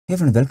Hey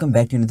friends, welcome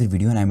back to another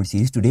video on IMAT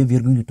series. Today we are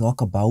going to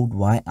talk about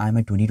why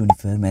IMAT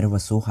 2024 merit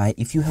was so high.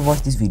 If you have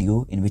watched this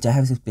video in which I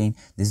have explained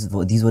these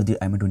were the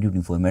IMAT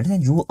 2024 merits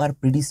and you are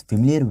pretty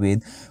familiar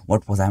with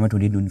what was IMAT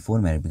 2024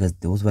 merit because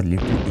those were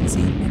literally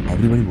insane and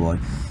everybody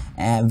watched.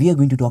 And we are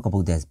going to talk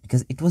about this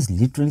because it was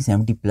literally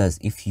 70 plus.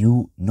 If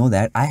you know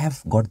that, I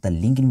have got the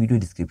link in video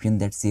description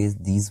that says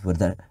these were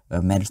the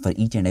merits for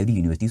each and every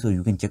university, so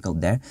you can check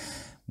out that.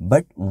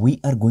 But we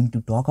are going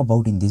to talk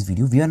about in this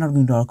video, we are not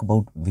going to talk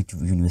about which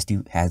university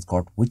has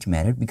got which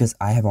merit because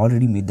I have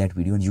already made that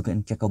video and you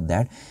can check out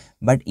that.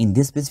 But in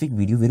this specific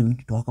video, we're going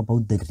to talk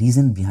about the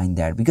reason behind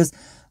that, because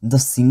the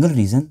single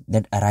reason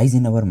that arises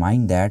in our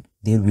mind that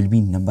there will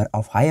be number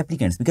of high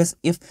applicants, because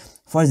if,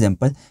 for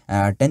example,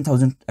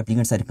 10,000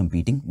 applicants are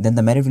competing, then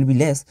the merit will be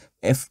less.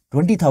 If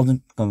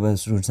 20,000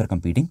 students are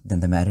competing, then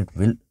the merit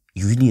will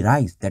usually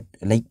rise. That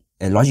like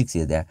logic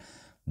says that.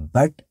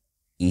 But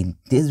in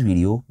this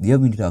video, we are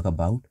going to talk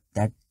about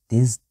that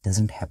this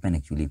doesn't happen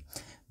actually,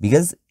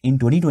 because in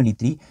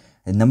 2023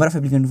 the number of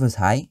applicants was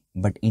high,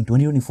 but in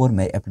 2024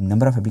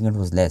 number of applicants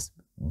was less.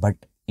 But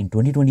in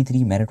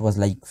 2023 merit was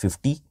like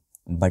 50,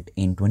 but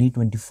in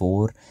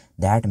 2024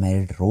 that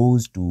merit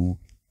rose to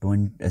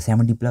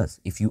 70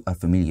 plus, if you are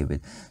familiar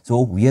with.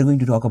 So we are going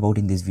to talk about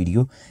in this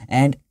video,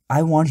 and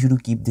I want you to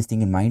keep this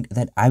thing in mind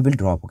that I will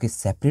drop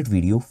separate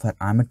video for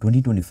IMAT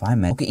 2025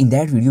 merit. In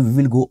that video we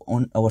will go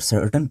on our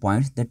certain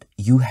points that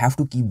you have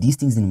to keep these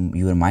things in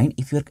your mind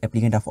if you are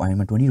applicant of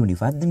IMAT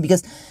 2025, then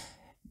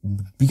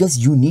because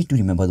you need to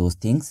remember those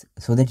things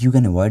so that you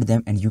can avoid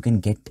them and you can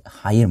get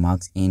higher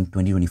marks in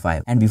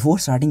 2025. And before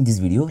starting this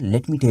video,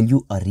 let me tell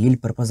you a real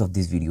purpose of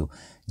this video,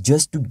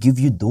 just to give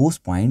you those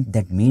points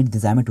that made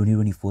this IMAT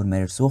 2024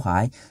 merit so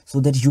high, so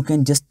that you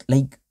can just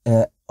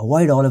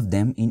avoid all of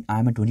them in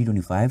IMAT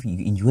 2025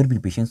 in your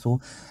preparation. So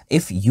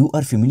if you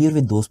are familiar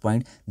with those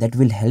points, that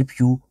will help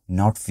you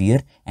not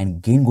fear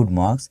and gain good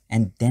marks,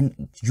 and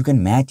then you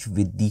can match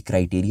with the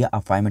criteria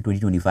of IMAT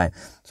 2025.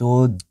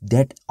 So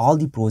that all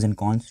the pros and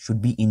cons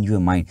should be in your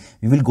mind.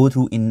 We will go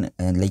through in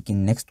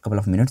next couple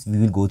of minutes. We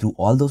will go through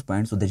all those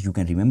points so that you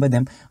can remember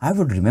them. I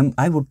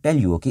would tell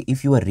you,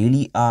 if you are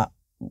really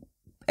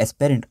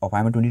aspirant of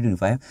IMAT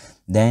 2025,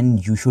 then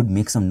you should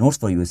make some notes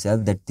for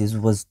yourself that this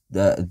was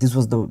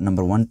the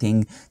number one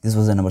thing, this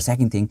was the number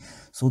second thing,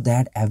 so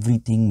that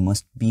everything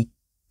must be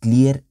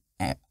clear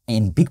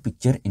in big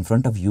picture in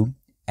front of you.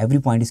 Every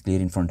point is clear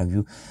in front of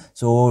you,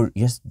 so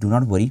just do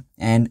not worry.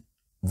 And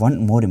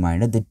one more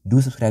reminder that do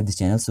subscribe this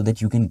channel so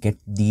that you can get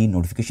the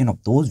notification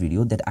of those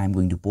videos that I am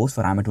going to post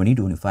for IMAT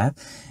 2025,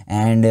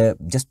 and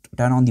just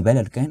turn on the bell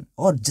icon,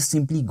 or just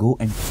simply go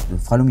and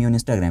follow me on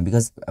Instagram,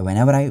 because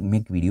whenever I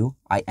make video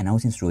I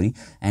announce in story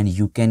and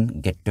you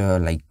can get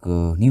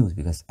news,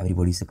 because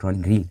everybody is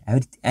scrolling reel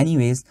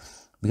anyways,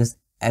 because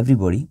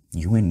everybody,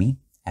 you and me,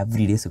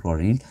 every day scroll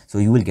reel, so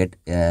you will get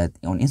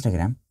on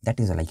Instagram.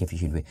 That is a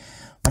efficient way.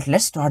 But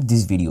let's start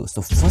this video.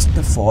 So first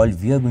of all,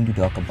 we are going to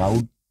talk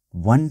about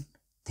one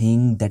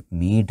thing that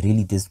made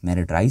really this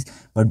merit rise.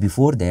 But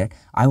before that,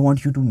 I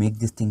want you to make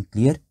this thing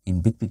clear in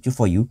big picture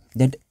for you,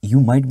 that you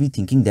might be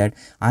thinking that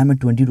I'm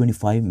at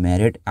 2025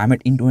 merit, I'm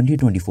at in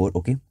 2024,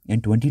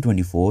 in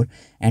 2024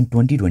 and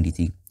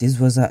 2023. This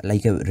was a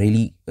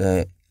really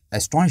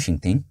astonishing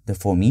thing that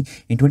for me.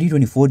 In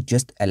 2024,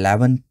 just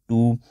 11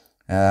 to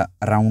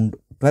around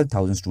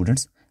 12,000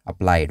 students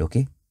applied,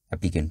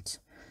 applicants.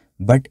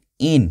 But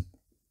in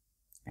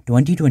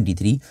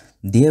 2023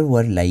 there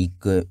were in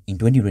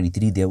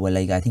 2023 there were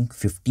I think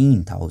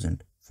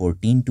 15,000,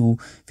 14 to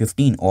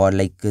 15, or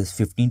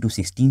 15 to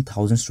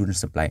 16,000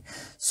 students applied.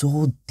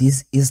 So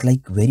this is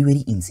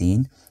very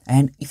insane.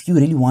 And if you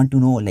really want to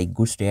know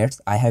good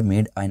stats, I have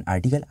made an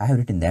article, I have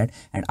written that,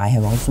 and I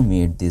have also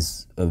made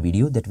this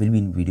video that will be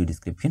in video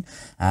description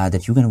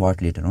that you can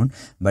watch later on.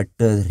 But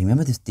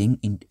remember this thing,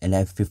 in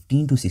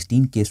 15 to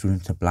 16k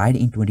students applied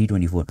in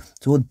 2024.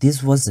 So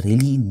this was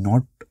really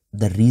not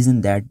the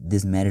reason that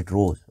this merit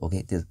rose.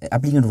 This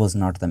applicant was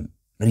not the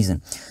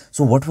reason.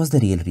 So what was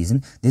the real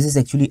reason? This is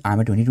actually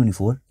IMAT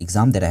 2024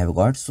 exam that I have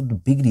got. So the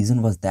big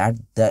reason was that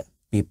the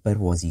paper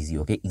was easy.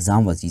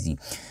 Exam was easy.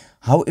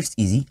 How it's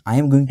easy, I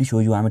am going to show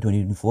you IMAT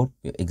 2024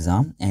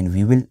 exam, and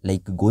we will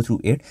go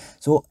through it.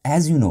 So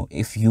as you know,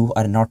 if you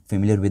are not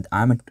familiar with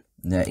IMAT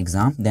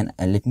exam, then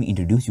let me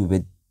introduce you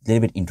with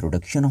little bit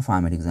introduction of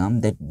IMAT exam.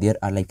 That there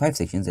are 5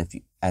 sections,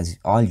 as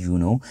all you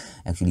know,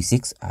 actually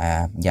 6.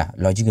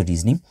 Logical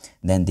reasoning,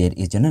 then there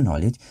is general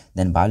knowledge,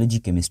 then biology,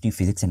 chemistry,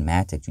 physics and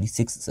maths, actually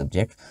 6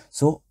 subjects.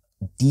 So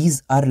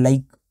these are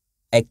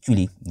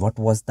actually what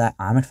was the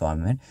IMAT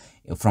format.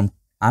 From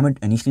IMAT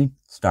initially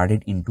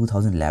started in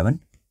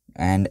 2011,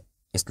 and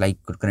it's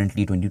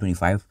currently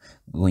 2025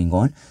 going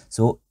on.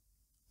 So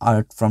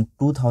from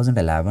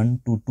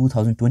 2011 to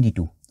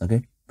 2022,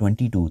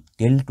 22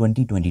 till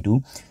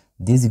 2022,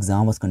 this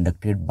exam was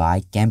conducted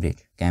by Cambridge.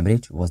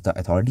 Cambridge was the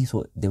authority,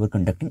 so they were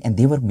conducting and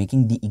they were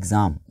making the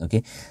exam,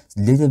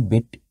 little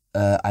bit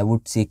I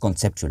would say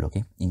conceptual,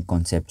 in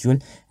conceptual,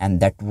 and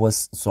that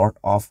was sort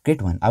of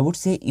great one. I would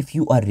say if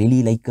you are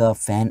really a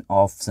fan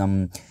of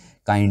some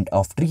kind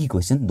of tricky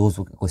question. Those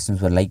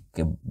questions were like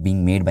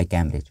being made by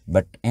Cambridge.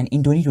 But and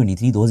in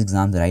 2023, those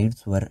exam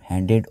rights were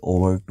handed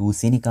over to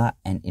Seneca,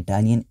 an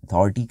Italian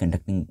authority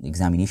conducting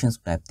examinations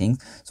type things.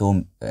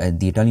 So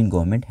the Italian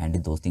government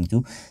handed those things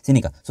to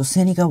Seneca. So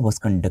Seneca was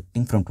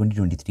conducting from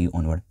 2023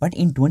 onward. But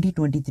in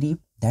 2023,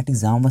 that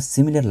exam was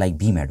similar like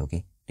BMAT,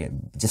 okay,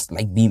 just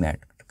like BMAT,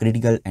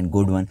 critical and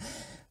good one.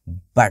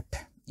 But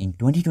in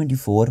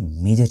 2024,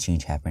 major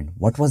change happened.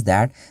 What was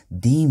that?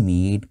 They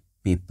made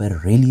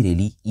paper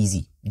really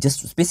easy, just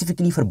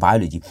specifically for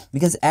biology,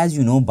 because as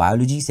you know,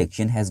 biology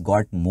section has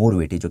got more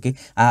weightage, okay.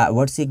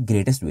 What's the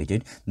greatest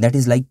weightage? That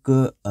is like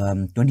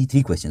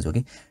 23 questions,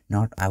 okay.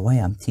 Not why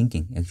I'm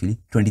thinking actually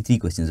 23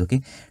 questions,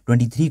 okay.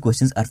 23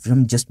 questions are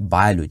from just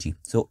biology.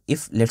 So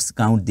if let's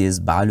count this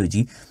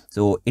biology,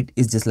 so it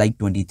is just like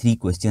 23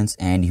 questions,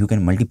 and you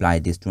can multiply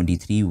this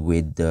 23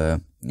 with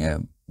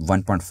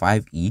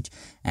 1.5 each,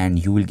 and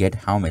you will get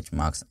how much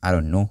marks? I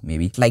don't know,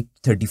 maybe like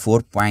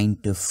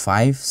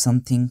 34.5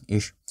 something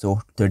ish. So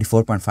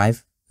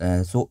 34.5.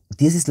 So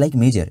this is like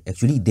major.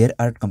 Actually, there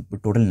are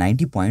total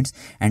 90 points,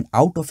 and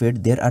out of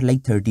it there are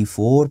like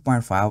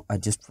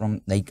 34.5 just from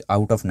like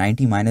out of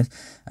 90 minus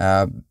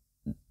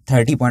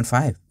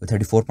 30.5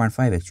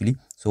 34.5 actually.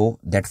 So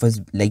that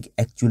was like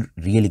actual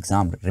real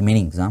exam,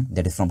 remaining exam,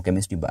 that is from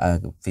chemistry,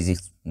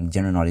 physics,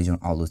 general knowledge, and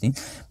all those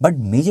things. But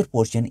major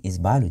portion is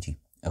biology,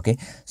 okay.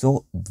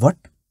 So what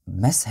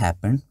mess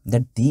happened,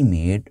 that they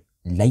made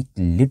like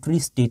literally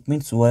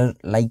statements were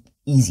like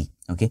easy,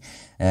 okay,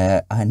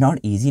 not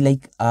easy,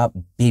 like a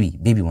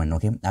baby one,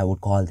 okay. I would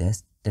call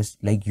this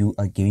just like you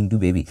are giving to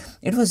baby.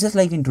 It was just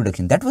like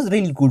introduction. That was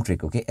really cool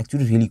trick, okay,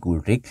 actually really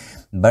cool trick.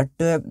 But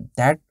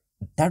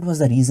that was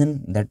the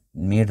reason that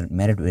made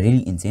merit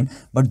really insane.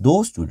 But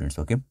those students,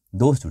 okay,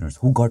 those students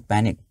who got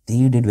panicked,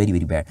 they did very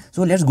bad.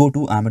 So let's go to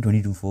IMAT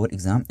 2024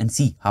 exam and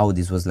see how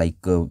this was like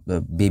a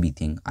baby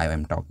thing I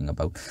am talking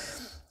about.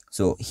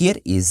 So here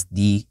is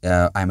the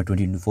IMAT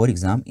 2024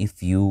 exam.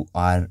 If you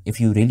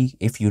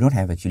don't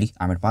have actually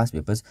IMAT past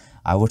papers,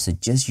 I would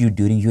suggest you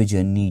during your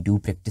journey do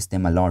practice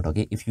them a lot,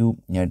 okay.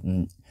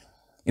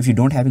 If you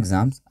don't have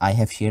exams, I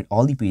have shared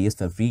all the PDFs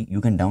for free.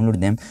 You can download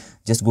them.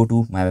 Just go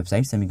to my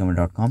website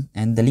samigamma.com,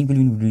 and the link will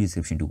be in the video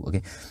description too,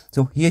 okay.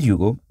 So here you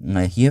go.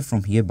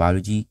 From here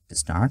biology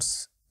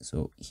starts.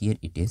 So here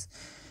it is.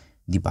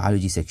 The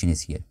biology section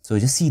is here. So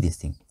just see this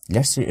thing.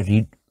 Let's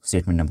read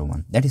statement number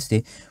 1. That is,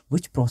 say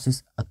which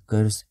process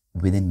occurs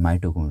within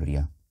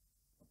mitochondria.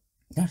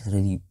 That's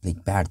really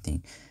like bad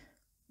thing.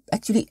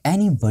 Actually,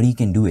 anybody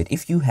can do it.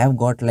 If you have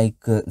got like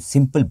a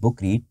simple book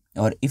read,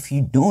 or if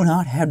you do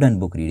not have done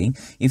book reading,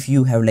 if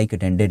you have like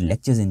attended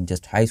lectures in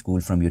just high school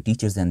from your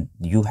teachers, and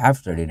you have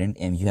studied it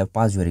and you have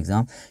passed your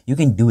exam, you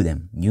can do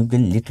them. You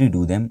can literally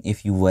do them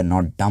if you were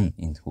not dumb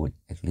in school,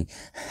 actually.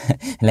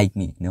 Like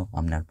me. No,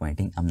 I'm not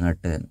pointing, I'm not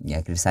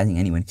criticizing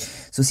anyone.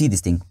 So see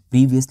this thing.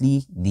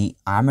 Previously the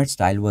IMAT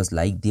style was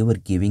like they were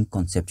giving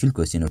conceptual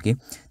question, okay.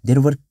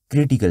 There were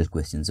critical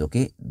questions,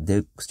 okay.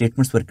 The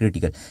statements were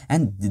critical,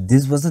 and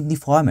this wasn't the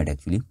format.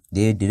 Actually,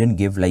 they didn't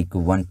give like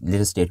one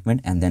little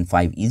statement and then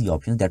 5 easy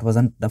options. That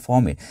wasn't the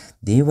format.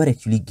 They were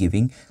actually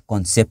giving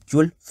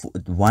conceptual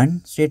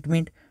 1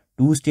 statement,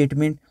 2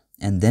 statement,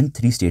 and then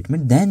 3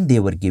 statement. Then they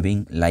were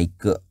giving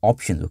like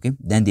options, okay.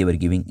 Then they were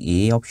giving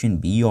A option,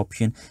 B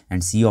option,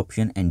 and C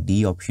option, and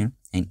D option,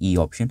 and E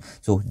option.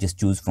 So just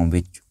choose from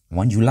which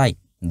one you like.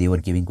 They were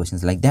giving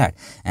questions like that,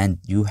 and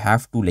you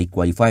have to like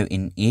qualify.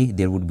 In A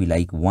there would be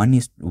like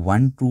 1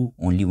 true,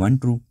 only 1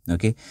 true,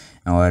 okay.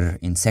 Or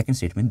in second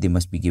statement they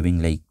must be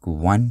giving like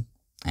 1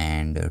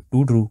 and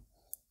 2 true,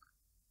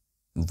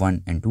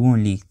 1 and 2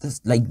 only,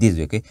 just like this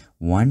way, okay.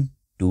 1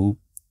 2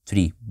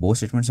 3, both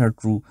statements are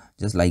true,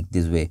 just like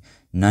this way.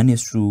 None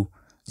is true,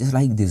 just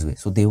like this way.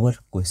 So they were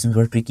questions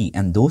were tricky,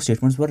 and those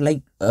statements were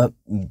like a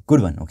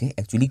good one, okay,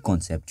 actually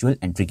conceptual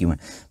and tricky one.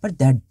 But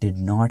that did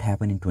not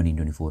happen in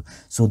 2024.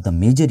 So the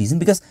major reason,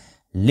 because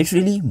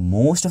literally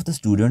most of the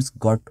students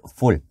got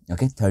full,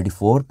 okay,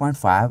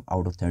 34.5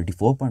 out of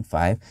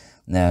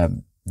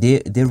 34.5.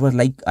 There were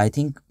like, I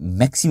think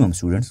maximum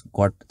students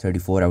got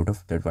 34 out of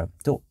 35.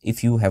 So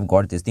if you have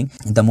got this thing,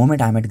 the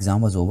moment IMAT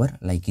exam was over,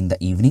 like in the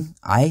evening,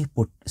 I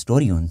put a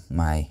story on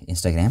my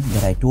Instagram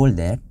that I told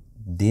that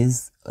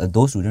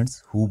those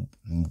students who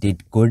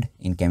did good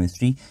in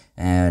chemistry,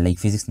 like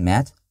physics,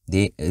 math,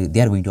 they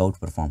are going to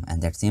outperform.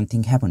 And that same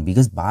thing happened,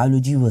 because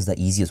biology was the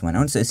easiest one.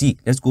 And so see,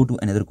 let's go to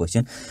another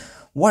question.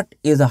 What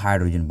is a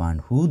hydrogen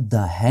bond? Who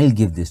the hell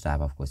give this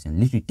type of question?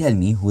 Literally tell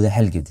me who the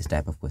hell give this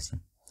type of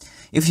question.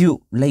 If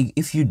you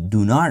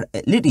do not,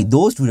 literally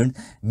those students,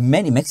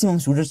 maximum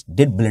students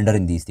did blunder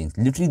in these things.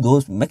 Literally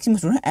those maximum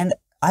students, and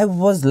I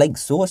was like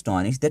so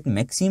astonished that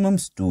maximum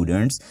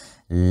students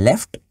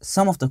left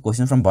some of the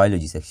questions from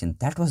biology section.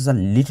 That was a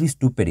literally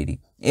stupidity,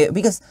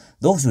 because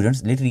those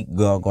students literally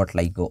got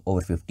like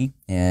over 50.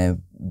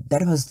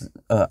 That was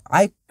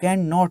I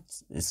cannot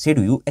say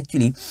to you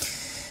actually,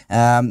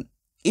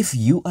 if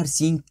you are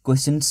seeing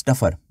questions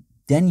tougher,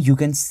 then you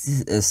can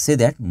say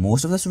that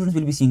most of the students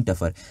will be seeing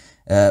tougher.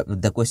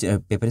 The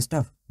question paper is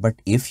tough. But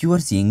if you are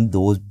seeing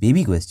those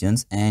baby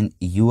questions and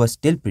you are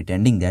still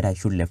pretending that I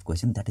should left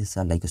question, that is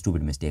like a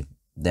stupid mistake.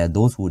 There are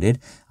those who did.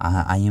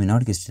 I am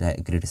not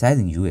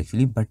criticizing you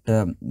actually, but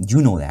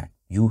you know that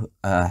you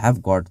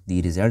have got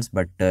the results,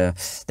 but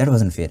that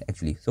wasn't fair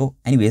actually. So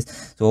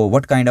anyways, so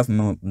what kind of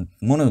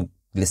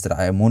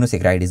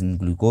monosaccharide is in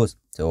glucose?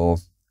 So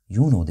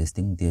you know this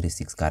thing, there is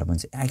 6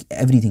 carbons,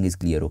 everything is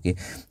clear, okay?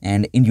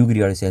 And in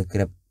eukaryotic cell,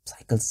 Krebs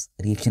cycles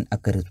reaction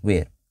occurs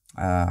where?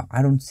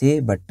 I don't say,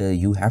 but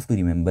you have to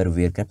remember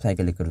where Krebs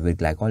cycle occurs, where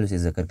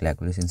glycolysis occurs,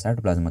 glycolysis in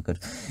cytoplasm occurs,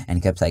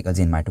 and Krebs cycles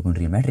in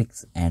mitochondrial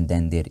matrix, and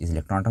then there is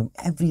electron transfer.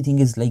 Everything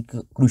is like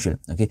crucial,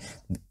 okay?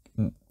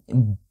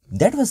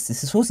 That was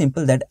so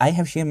simple that I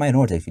have shared my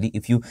notes actually.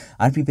 If you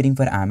are preparing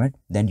for IMAT,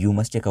 then you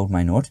must check out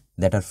my notes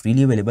that are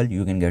freely available.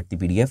 You can get the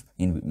PDF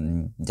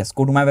in just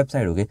go to my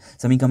website, okay,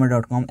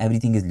 samikamal.com.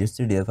 Everything is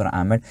listed there for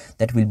IMAT.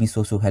 That will be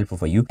so helpful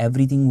for you.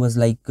 Everything was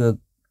like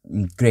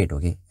great,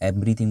 okay,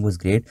 everything was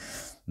great,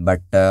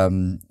 but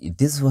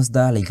this was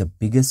the like a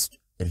biggest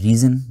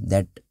reason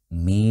that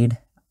made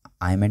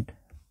IMAT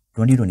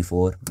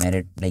 2024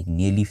 merit like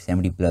nearly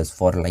 70 plus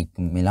for like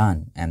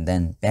Milan, and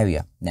then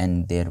Pavia,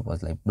 then there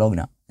was like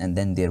Bologna, and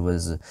then there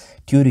was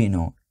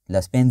Torino,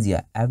 La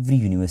Spezia. Every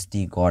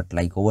university got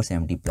like over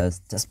 70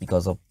 plus just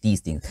because of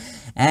these things.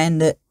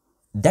 And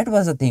that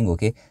was the thing,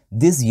 okay?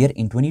 This year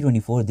in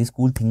 2024, this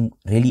cool thing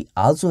really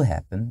also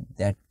happened,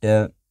 that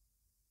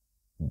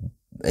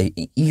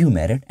EU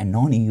merit and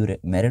non-EU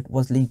merit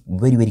was like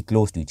very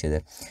close to each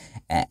other.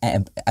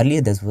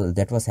 Earlier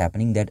that was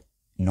happening, that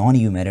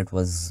non-EU merit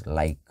was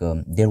like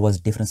there was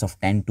difference of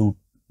 10 to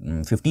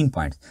 15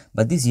 points,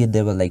 but this year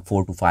there were like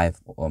 4 to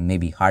 5 or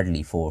maybe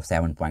hardly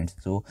 7 points.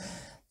 So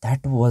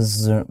that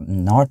was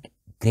not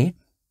great,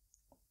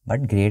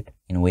 but great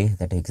in a way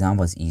that exam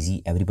was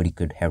easy, everybody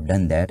could have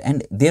done that.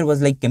 And there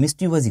was like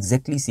chemistry was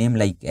exactly same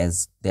like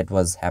as that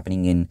was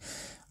happening in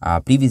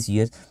previous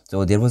years.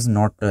 So there was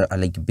not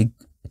like big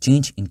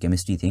change in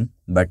chemistry thing,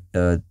 but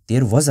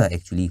there was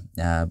actually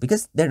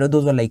because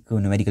those were like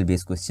numerical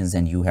based questions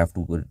and you have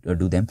to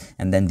do them.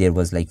 And then there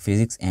was like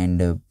physics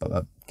and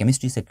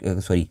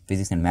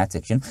physics and math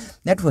section.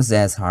 That was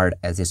as hard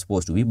as it's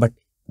supposed to be, but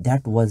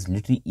that was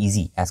literally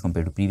easy as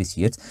compared to previous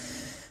years.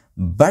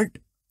 But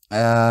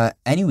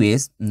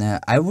anyways,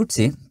 I would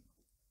say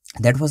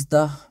that was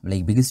the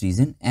like biggest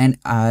reason. And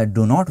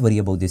do not worry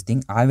about this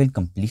thing. I will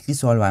completely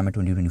solve IMAT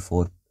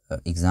 2024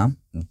 exam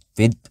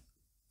with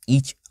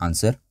each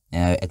answer,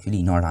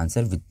 actually not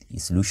answer, with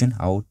solution,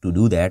 how to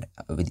do that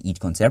with each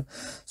concept.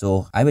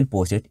 So I will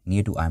post it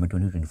near to IMAT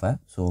 2025.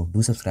 So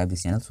do subscribe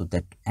this channel so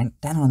that, and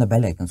turn on the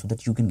bell icon so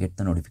that you can get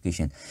the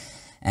notification.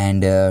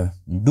 And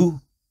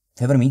do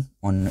favor me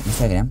on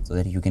Instagram so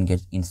that you can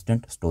get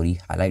instant story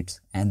highlights.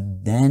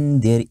 And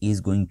then there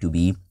is going to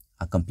be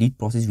a complete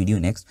process video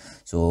next.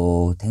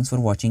 So thanks for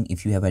watching.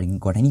 If you have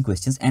got any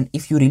questions, and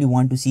if you really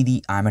want to see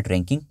the IMAT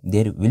ranking,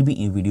 there will be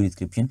in video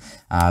description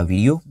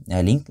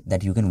link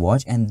that you can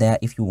watch. And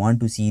if you want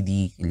to see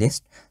the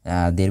list,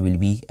 there will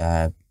be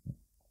the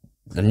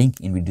link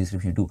in video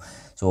description too.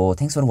 So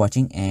thanks for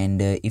watching.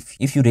 And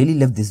if you really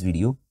love this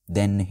video,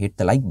 then hit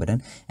the like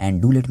button and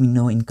do let me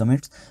know in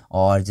comments,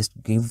 or just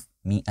give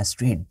me a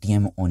straight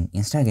DM on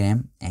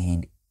Instagram.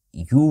 And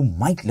you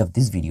might love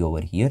this video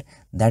over here.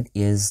 That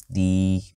is the